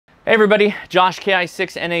Hey everybody, Josh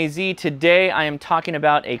KI6NAZ. Today I am talking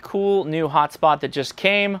about a cool new hotspot that just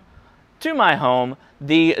came to my home,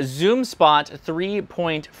 the ZUMSpot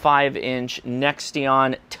 3.5-inch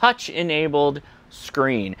Nextion touch-enabled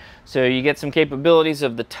screen. So you get some capabilities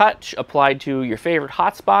of the touch applied to your favorite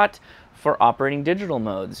hotspot for operating digital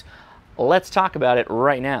modes. Let's talk about it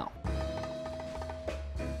right now.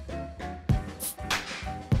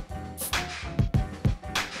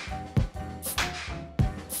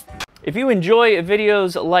 If you enjoy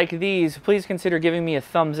videos like these, please consider giving me a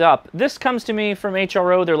thumbs up. This comes to me from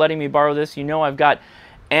HRO. They're letting me borrow this. You know I've got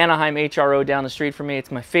Anaheim HRO down the street from me. It's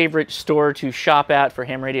my favorite store to shop at for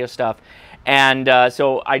ham radio stuff. And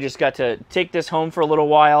so I just got to take this home for a little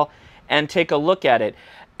while and take a look at it.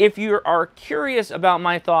 If you are curious about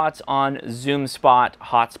my thoughts on ZUMSpot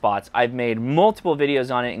hotspots, I've made multiple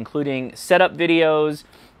videos on it, including setup videos.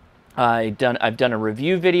 I've done a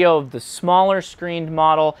review video of the smaller screened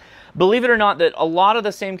model. Believe it or not, that a lot of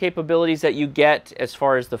the same capabilities that you get as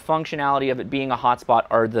far as the functionality of it being a hotspot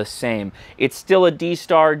are the same. It's still a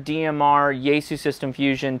D-Star, DMR, Yaesu System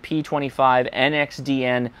Fusion, P25,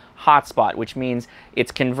 NXDN hotspot, which means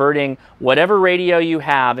it's converting whatever radio you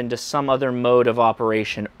have into some other mode of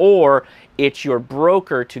operation, or it's your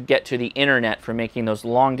broker to get to the internet for making those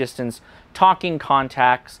long-distance talking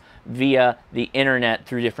contacts via the internet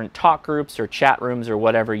through different talk groups or chat rooms or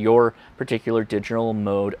whatever your particular digital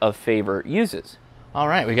mode of favor uses. All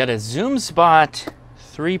right, we got a ZUMSpot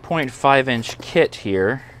 3.5-inch kit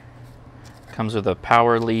here. Comes with a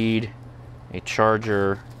power lead, a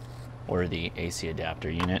charger, or the AC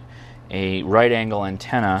adapter unit, a right angle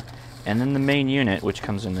antenna, and then the main unit, which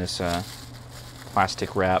comes in this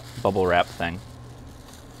plastic wrap, bubble wrap thing.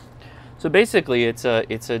 So basically it's a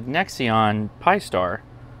Nextion Pi-Star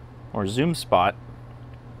or ZUMSpot,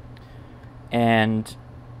 and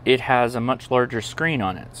it has a much larger screen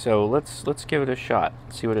on it. So let's give it a shot,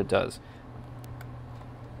 see what it does.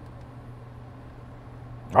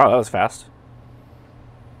 Oh, that was fast.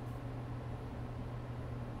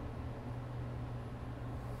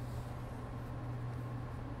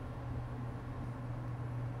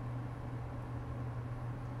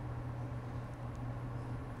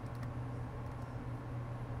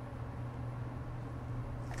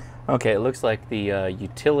 Okay, it looks like the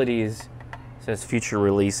utilities, says future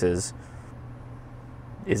releases,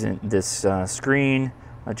 isn't this screen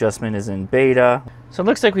adjustment is in beta. So it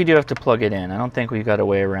looks like we do have to plug it in. I don't think we've got a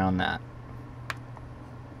way around that.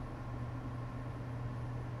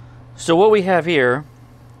 So what we have here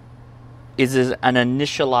is an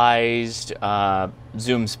initialized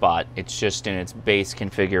ZUMSpot. It's just in its base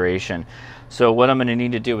configuration. So what I'm going to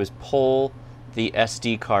need to do is pull the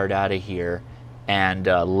SD card out of here and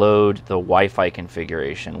load the Wi-Fi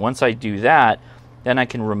configuration. Once I do that, then I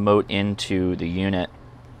can remote into the unit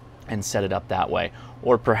and set it up that way.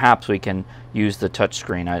 Or perhaps we can use the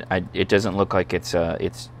touchscreen. It doesn't look like it's not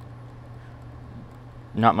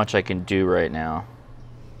much I can do right now.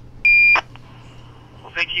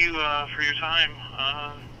 Well, thank you for your time.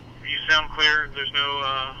 You sound clear. There's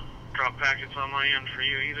no drop packets on my end for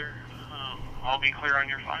you either. I'll be clear on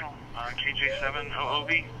your final.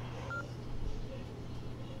 KJ7OOB.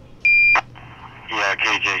 Yeah,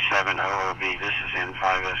 KJ7OOB. This is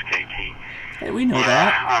N5SKT. Hey, we know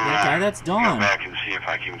that guy, that's Dawn. Go back and see if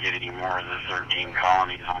I can get any more of the 13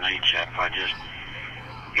 colonies on HF. I just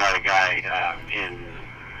got a guy in,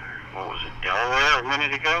 what was it, Delaware a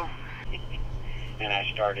minute ago? And I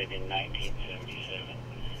started in 1977.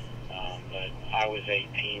 But I was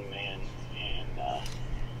 18 then, and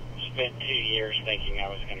spent 2 years thinking I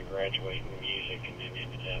was going to graduate in music, and then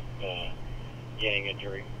ended up getting a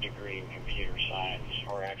degree in computer science,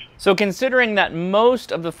 or actually. So considering that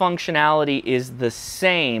most of the functionality is the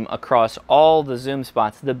same across all the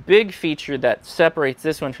ZUMSpots, the big feature that separates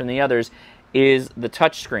this one from the others is the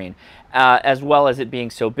touchscreen. As well as it being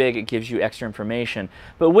so big, it gives you extra information.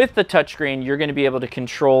 But with the touchscreen, you're going to be able to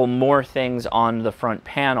control more things on the front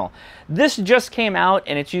panel. This just came out,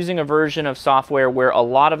 and it's using a version of software where a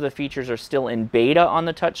lot of the features are still in beta on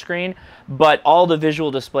the touchscreen, but all the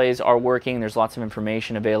visual displays are working. There's lots of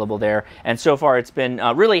information available there, and so far it's been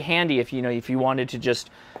really handy if you wanted to just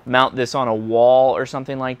mount this on a wall or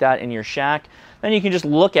something like that in your shack. Then you can just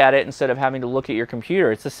look at it instead of having to look at your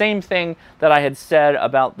computer. It's the same thing that I had said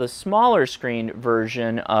about the smaller screen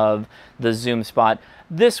version of the ZUMSpot.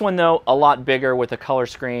 This one, though, a lot bigger with a color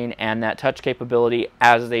screen, and that touch capability,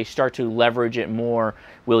 as they start to leverage it more,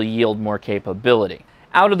 will yield more capability.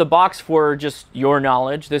 Out of the box, for just your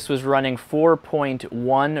knowledge, this was running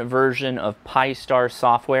 4.1 version of Pi-Star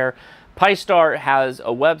software. Pi-Star has a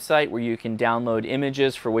website where you can download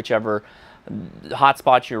images for whichever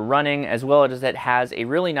hotspot you're running, as well as it has a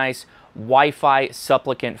really nice Wi-Fi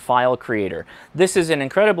supplicant file creator. This is an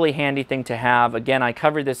incredibly handy thing to have. Again, I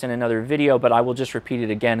covered this in another video, but I will just repeat it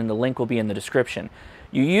again, and the link will be in the description.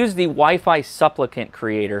 You use the Wi-Fi supplicant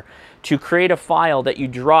creator to create a file that you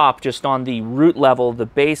drop just on the root level, the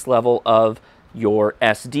base level of your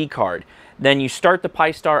SD card. Then you start the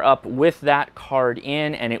Pi-Star up with that card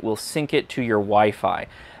in, and it will sync it to your Wi-Fi.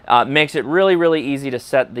 Makes it really, really easy to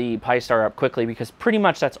set the Pi-Star up quickly, because pretty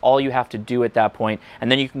much that's all you have to do at that point,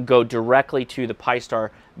 and then you can go directly to the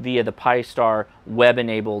Pi-Star via the Pi-Star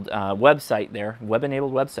web-enabled website there.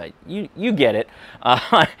 Web-enabled website. You get it.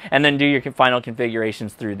 And then do your final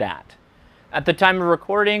configurations through that. At the time of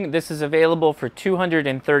recording, this is available for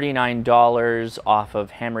 $239 off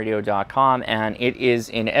of hamradio.com, and it is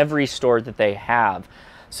in every store that they have.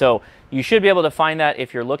 So you should be able to find that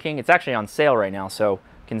if you're looking. It's actually on sale right now, so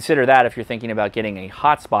consider that if you're thinking about getting a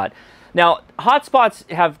hotspot. Now,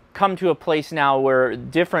 hotspots have come to a place now where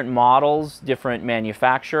different models, different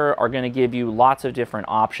manufacturer are going to give you lots of different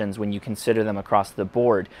options when you consider them across the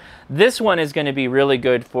board. This one is going to be really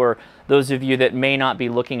good for those of you that may not be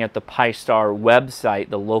looking at the Pi-Star website,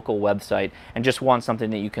 the local website, and just want something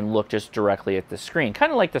that you can look just directly at the screen.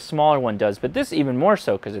 Kind of like the smaller one does, but this even more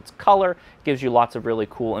so because it's color, gives you lots of really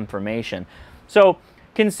cool information. So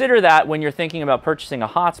consider that when you're thinking about purchasing a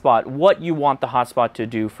hotspot, what you want the hotspot to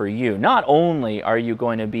do for you. Not only are you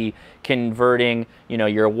going to be converting,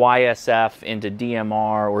 your YSF into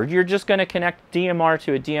DMR, or you're just going to connect DMR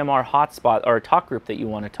to a DMR hotspot or a talk group that you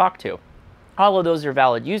want to talk to. All of those are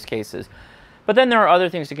valid use cases. But then there are other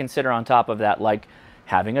things to consider on top of that, like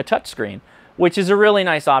having a touchscreen, which is a really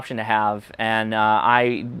nice option to have, and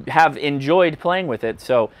I have enjoyed playing with it,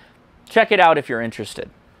 so check it out if you're interested.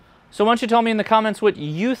 So why don't you tell me in the comments what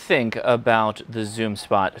you think about the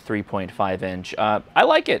ZUMSpot 3.5 inch. I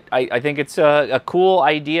like it. I think it's a cool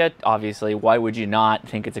idea. Obviously, why would you not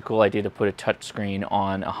think it's a cool idea to put a touchscreen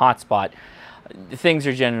on a hotspot? Things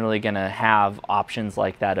are generally going to have options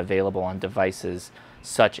like that available on devices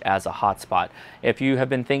such as a hotspot. If you have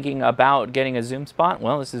been thinking about getting a ZUMSpot,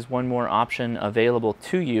 well, this is one more option available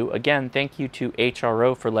to you. Again, thank you to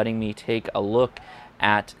HRO for letting me take a look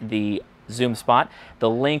at the ZUMSpot. The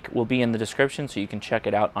link will be in the description so you can check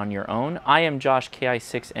it out on your own. I am Josh,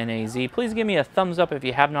 KI6NAZ. Please give me a thumbs up if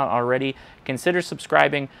you have not already. Consider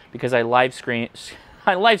subscribing because I live stream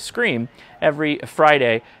every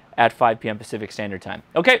Friday at 5 p.m. Pacific Standard Time.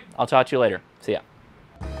 Okay, I'll talk to you later. See ya.